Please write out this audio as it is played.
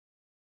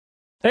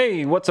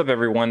Hey, what's up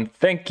everyone?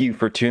 Thank you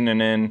for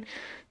tuning in.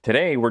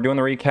 Today we're doing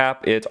the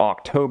recap. It's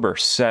October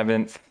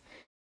 7th,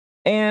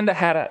 and I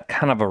had a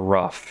kind of a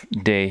rough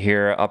day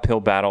here. Uphill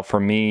battle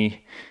for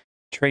me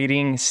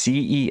trading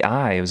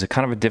CEI. It was a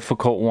kind of a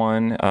difficult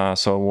one,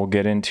 so we'll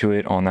get into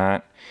it on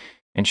that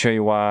and show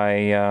you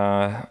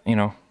why,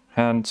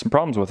 had some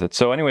problems with it.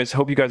 So anyways,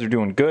 hope you guys are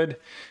doing good.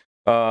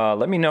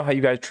 Let me know how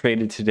you guys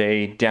traded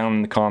today down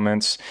in the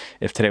comments.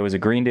 If today was a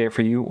green day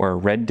for you or a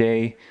red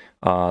day.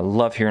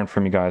 Love hearing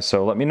from you guys,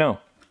 so let me know.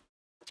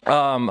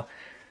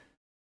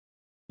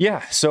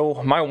 Yeah,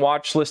 so my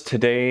watch list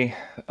today,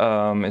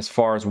 as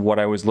far as what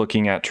I was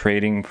looking at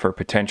trading for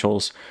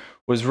potentials,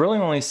 was really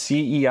only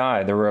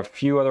CEI. There were a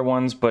few other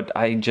ones, but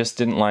I just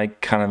didn't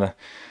like kind of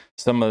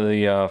some of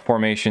the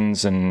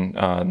formations and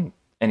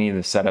any of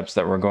the setups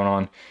that were going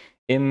on.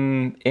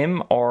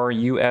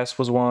 MRUS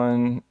was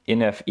one,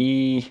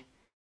 NFE,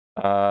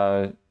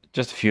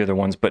 just a few other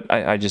ones, but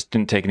I just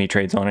didn't take any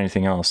trades on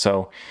anything else.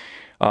 So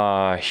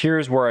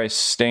here's where I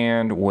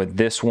stand with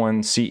this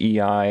one,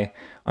 CEI.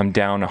 I'm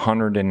down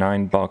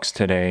 $109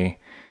 today.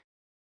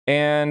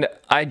 And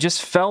I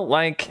just felt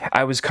like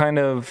I was kind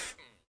of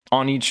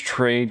on each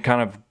trade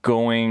kind of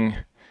going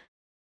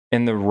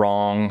in the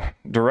wrong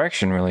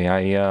direction, really.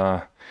 It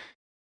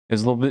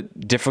was a little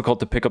bit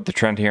difficult to pick up the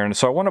trend here. And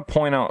so I want to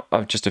point out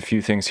just a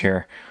few things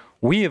here.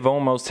 We have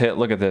almost hit,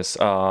 look at this,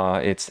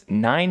 it's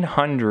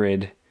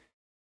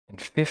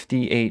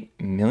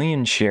 958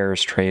 million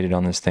shares traded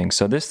on this thing.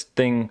 So this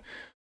thing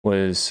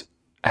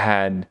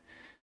had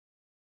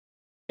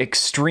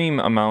extreme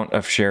amount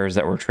of shares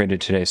that were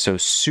traded today. So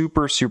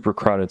super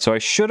crowded. So I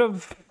should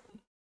have,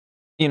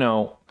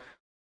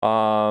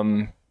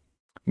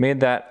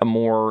 made that a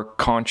more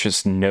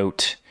conscious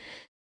note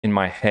in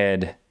my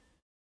head,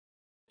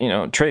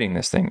 trading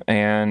this thing.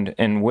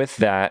 And with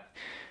that,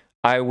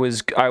 I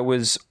was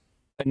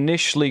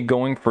initially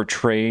going for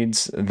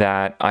trades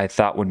that I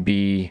thought would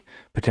be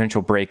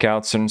potential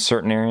breakouts in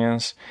certain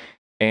areas,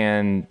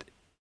 and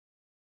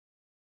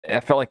I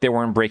felt like they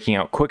weren't breaking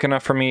out quick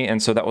enough for me.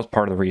 And so that was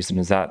part of the reason,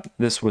 is that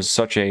this was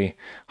such a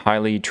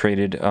highly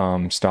traded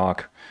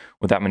stock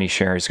with that many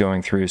shares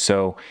going through.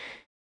 So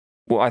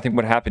I think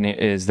what happened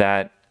is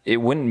that it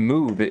wouldn't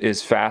move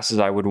as fast as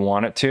I would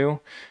want it to.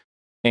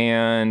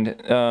 And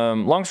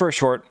long story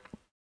short,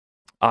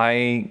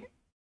 I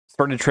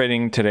started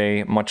trading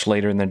today much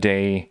later in the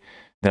day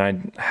than I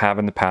have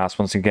in the past.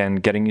 Once again,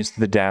 getting used to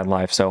the dad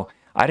life. So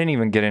I didn't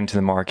even get into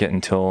the market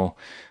until,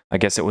 I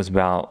guess it was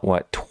about,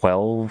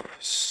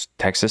 12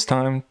 Texas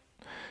time?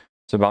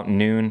 So about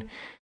noon.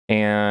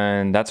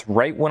 And that's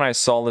right when I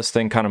saw this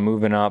thing kind of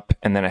moving up,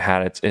 and then it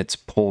had its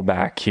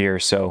pullback here.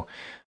 So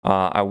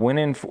I went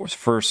in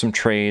for some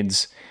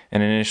trades,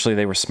 and initially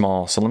they were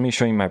small. So let me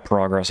show you my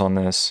progress on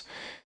this.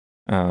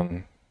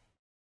 And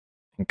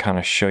kind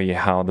of show you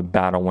how the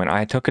battle went.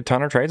 I took a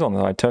ton of trades on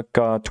this. I took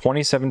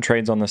 27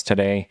 trades on this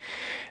today,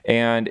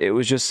 and it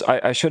was just,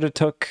 I should have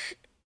took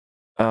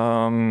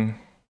I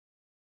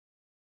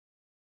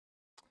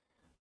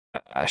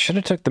should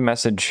have took the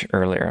message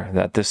earlier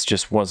that this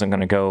just wasn't going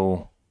to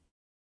go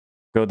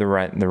the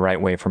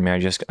right way for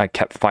me. I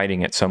kept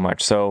fighting it so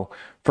much. So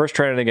first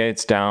trade of the day,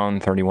 it's down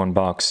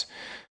 $31.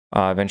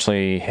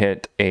 Eventually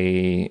hit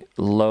a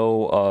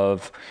low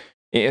of,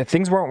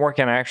 things weren't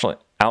working actually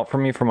out for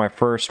me for my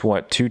first,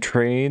 two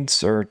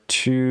trades or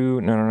two?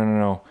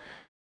 No.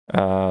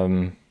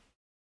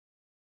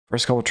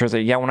 First couple trades.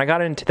 Yeah, when I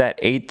got into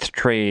that 8th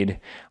trade,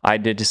 I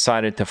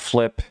decided to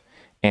flip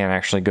and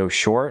actually go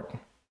short.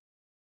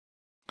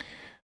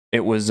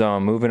 It was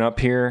moving up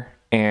here,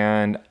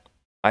 and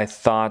I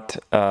thought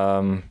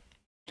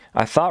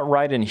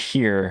right in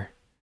here,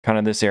 kind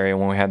of this area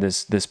when we had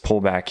this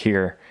pullback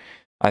here,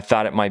 I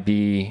thought it might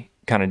be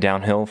kind of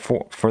downhill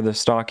for the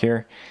stock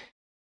here.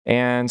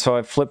 And so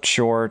I flipped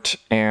short,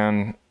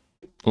 and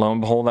lo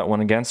and behold, that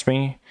went against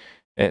me.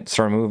 It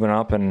started moving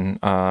up, and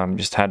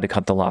just had to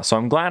cut the loss. So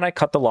I'm glad I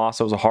cut the loss.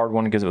 It was a hard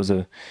one because it was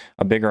a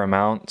bigger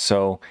amount.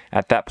 So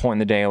at that point in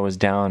the day, I was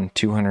down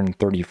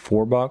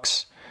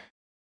 $234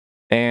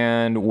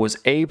 and was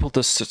able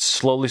to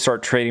slowly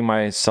start trading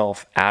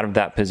myself out of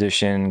that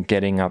position,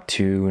 getting up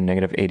to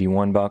negative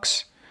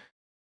 $81.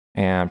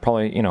 And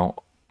probably,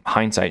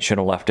 hindsight should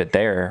have left it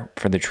there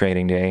for the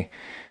trading day.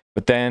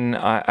 But then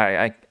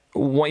I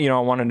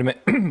wanted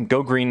to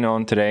go green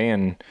on today,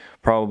 and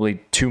probably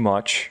too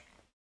much.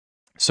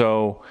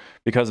 So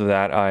because of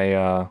that,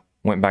 I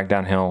went back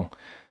downhill,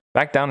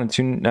 back down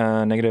to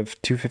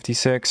negative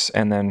 256,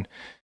 and then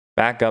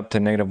back up to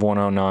negative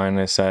 109.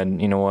 I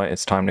said, you know what,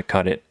 it's time to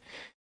cut it.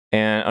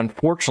 And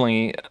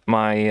unfortunately,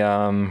 my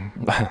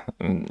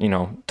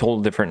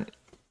total different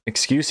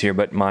excuse here,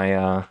 but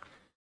my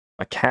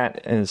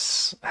cat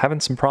is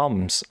having some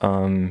problems.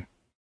 And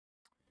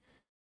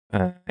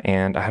I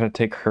had to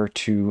take her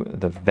to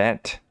the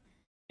vet,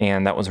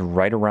 and that was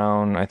right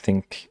around, I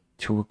think,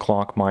 2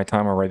 o'clock my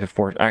time, or right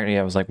before. Actually,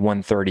 it was like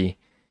 1:30.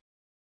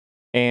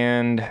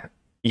 And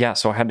yeah,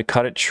 so I had to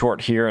cut it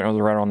short here, and it was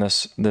right on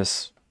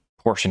this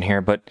portion here.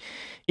 But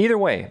either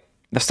way,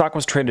 the stock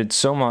was traded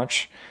so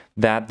much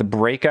that the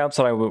breakouts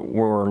that I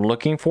were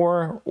looking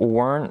for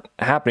weren't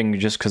happening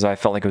just because I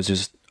felt like it was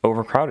just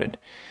overcrowded.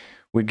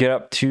 We'd get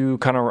up to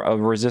kind of a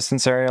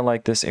resistance area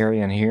like this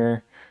area in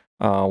here,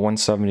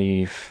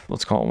 170,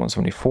 let's call it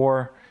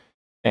 174,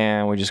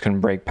 and we just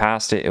couldn't break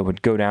past it. It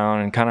would go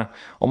down and kind of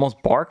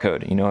almost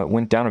barcode. You know, it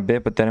went down a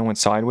bit, but then it went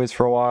sideways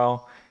for a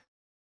while.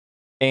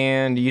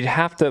 And you'd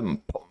have to,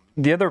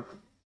 the other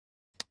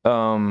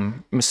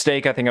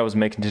mistake I think I was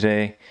making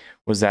today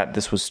was that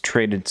this was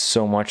traded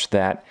so much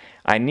that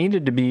I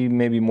needed to be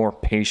maybe more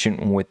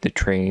patient with the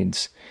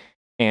trades,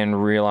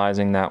 and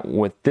realizing that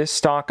with this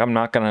stock, I'm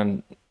not going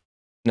to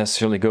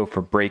necessarily go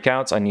for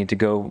breakouts. I need to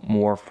go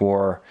more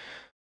for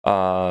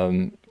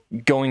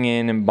going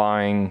in and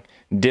buying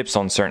dips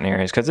on certain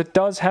areas, because it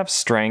does have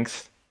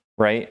strength,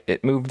 right?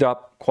 It moved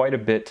up quite a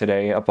bit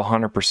today, up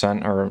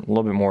 100% or a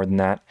little bit more than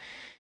that.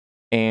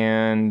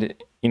 And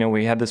you know,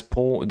 we had this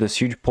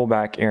huge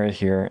pullback area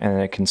here, and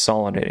then it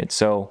consolidated.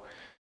 So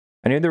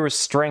I knew there was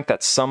strength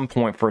at some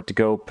point for it to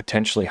go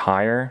potentially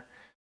higher,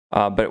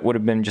 but it would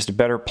have been just a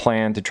better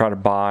plan to try to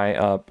buy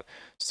up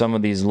some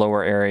of these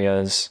lower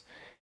areas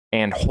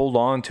and hold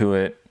on to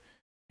it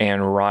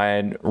and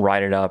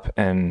ride it up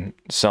and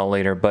sell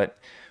later. But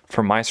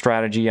for my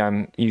strategy,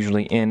 I'm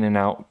usually in and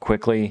out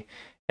quickly,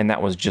 and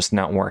that was just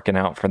not working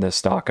out for this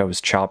stock. I was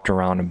chopped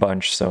around a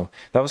bunch. So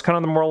that was kind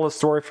of the moral of the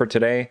story for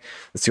today.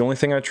 It's the only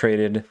thing I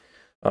traded,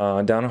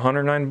 down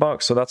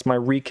 $109. So that's my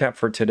recap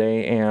for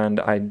today. And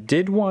I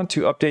did want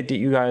to update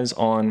you guys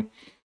on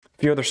a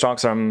few other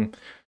stocks I'm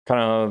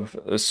kind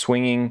of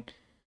swinging.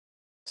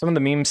 Some of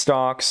the meme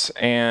stocks,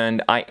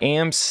 and I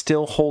am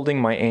still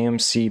holding my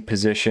AMC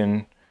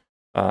position.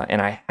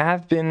 And I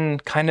have been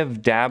kind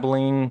of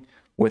dabbling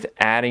with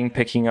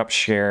picking up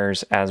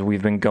shares as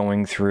we've been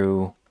going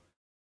through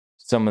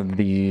some of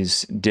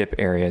these dip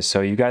areas.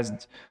 So you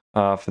guys,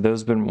 for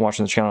those who've been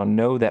watching the channel,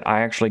 know that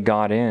I actually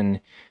got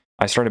in.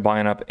 I started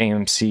buying up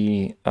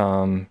AMC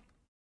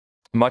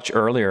much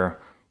earlier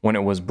when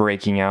it was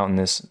breaking out in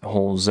this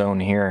whole zone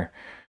here.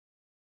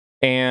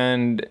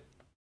 And,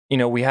 you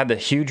know, we had the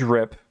huge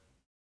rip.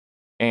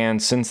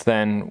 And since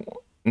then,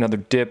 another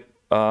dip,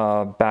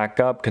 back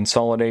up,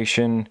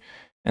 consolidation,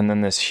 and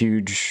then this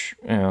huge,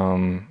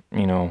 you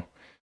know,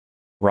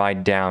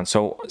 ride down.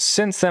 So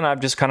since then, I've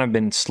just kind of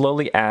been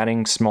slowly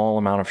adding small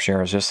amount of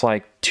shares, just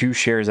like 2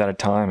 shares at a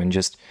time, and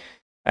just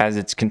as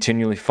it's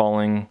continually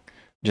falling,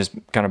 just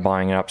kind of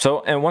buying it up.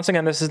 So, and once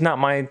again, this is not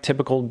my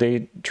typical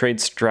day trade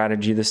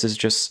strategy. This is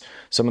just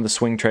some of the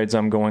swing trades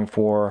I'm going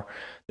for,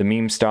 the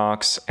meme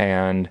stocks,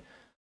 and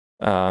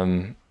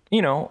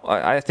you know,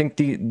 I think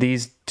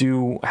these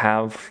do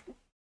have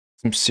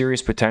some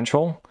serious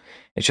potential.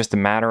 It's just a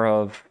matter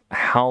of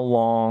how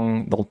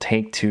long they'll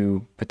take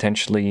to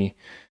potentially,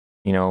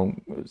 you know,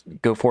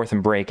 go forth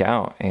and break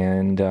out.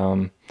 And, you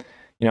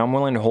know, I'm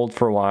willing to hold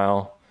for a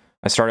while.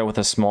 I started with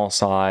a small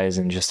size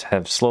and just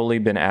have slowly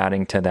been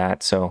adding to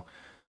that. So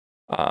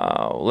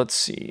let's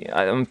see.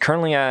 I'm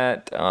currently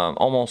at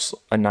almost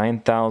a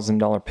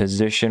 $9,000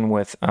 position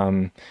with,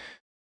 I'm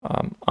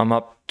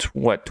up to,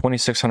 what,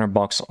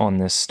 $2,600 on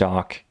this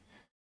stock,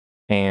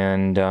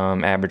 and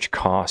average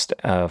cost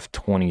of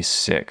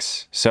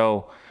 26.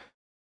 So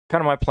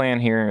kind of my plan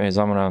here is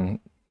I'm going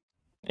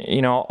to,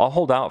 you know, I'll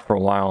hold out for a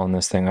while on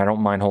this thing. I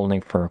don't mind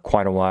holding for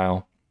quite a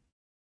while.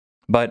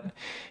 But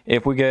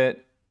if we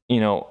get,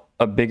 you know,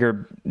 a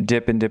bigger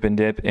dip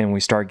and we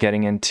start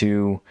getting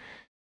into,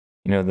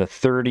 you know, the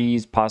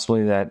 30s,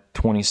 possibly that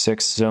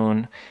 26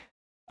 zone,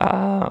 you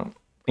know,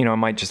 I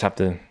might just have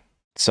to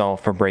sell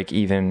for break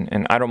even.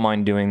 And I don't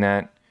mind doing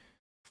that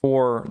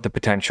for the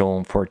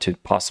potential for it to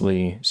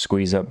possibly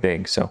squeeze up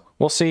big. So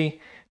we'll see.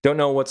 Don't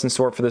know what's in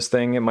store for this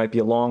thing. It might be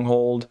a long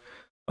hold,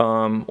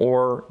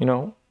 or, you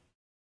know,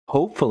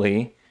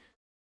 hopefully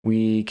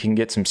we can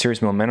get some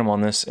serious momentum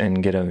on this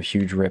and get a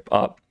huge rip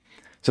up.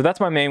 So that's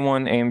my main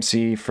one,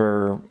 AMC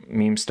for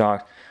meme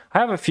stock. I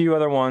have a few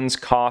other ones.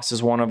 Cost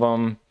is one of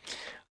them.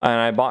 And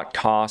I bought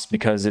Cost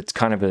because it's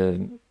kind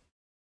of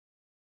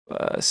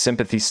a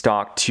sympathy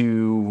stock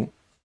to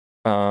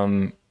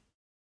GME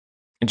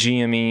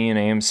and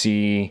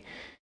AMC.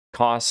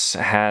 Cost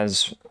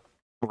has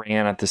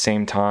ran at the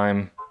same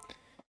time.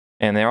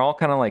 And they're all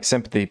kind of like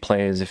sympathy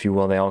plays, if you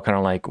will. They all kind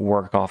of like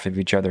work off of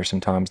each other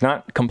sometimes.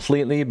 Not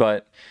completely,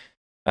 but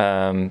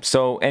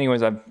so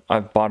anyways,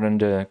 I've bought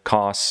into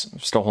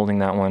Costs, still holding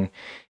that one.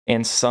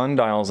 And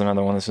Sundial's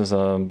another one. This is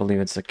I believe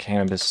it's a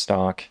cannabis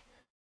stock,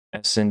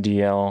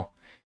 SNDL.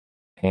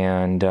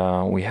 And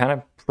we had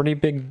a pretty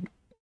big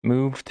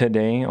move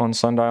today on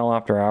Sundial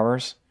after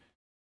hours.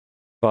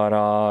 But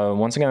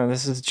once again,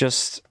 this is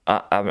just,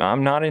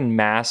 I'm not in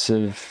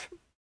massive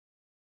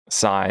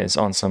size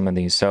on some of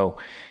these. So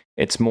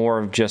it's more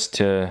of just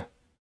to,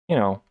 you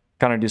know,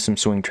 kind of do some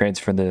swing trades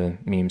for the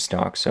meme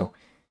stock. So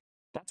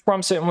that's where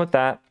I'm sitting with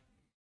that.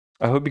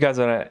 I hope you guys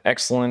had an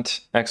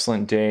excellent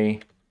day.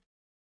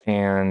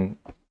 And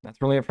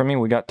that's really it for me.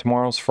 We got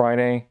tomorrow's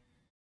Friday.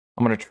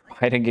 I'm going to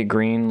try to get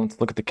green. Let's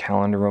look at the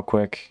calendar real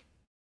quick.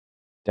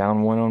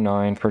 Down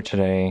 109 for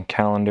today.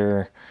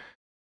 Calendar.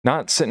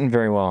 not sitting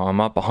very well.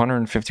 I'm up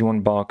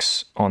 151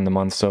 bucks on the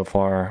month so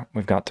far.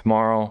 We've got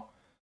tomorrow.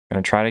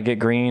 Gonna try to get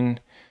green.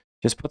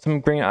 Just put some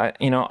green. I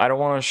don't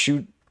want to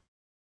shoot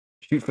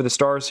for the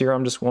stars here.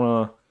 I'm just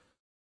want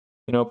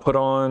to, put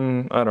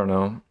on, I don't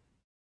know,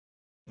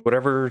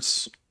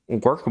 whatever's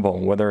workable,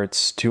 whether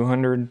it's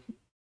 200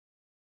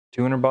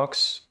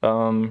 bucks.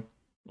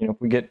 If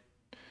we get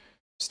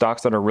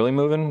stocks that are really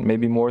moving,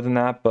 maybe more than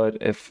that, but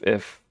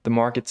if the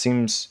market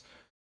seems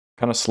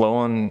kind of slow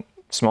on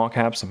small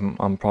caps,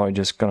 I'm probably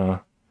just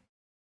gonna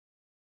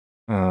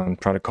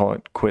try to call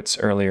it quits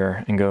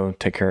earlier and go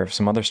take care of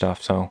some other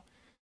stuff. So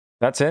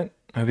that's it.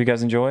 I hope you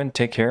guys enjoyed.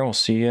 Take care. We'll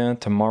see you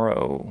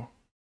tomorrow.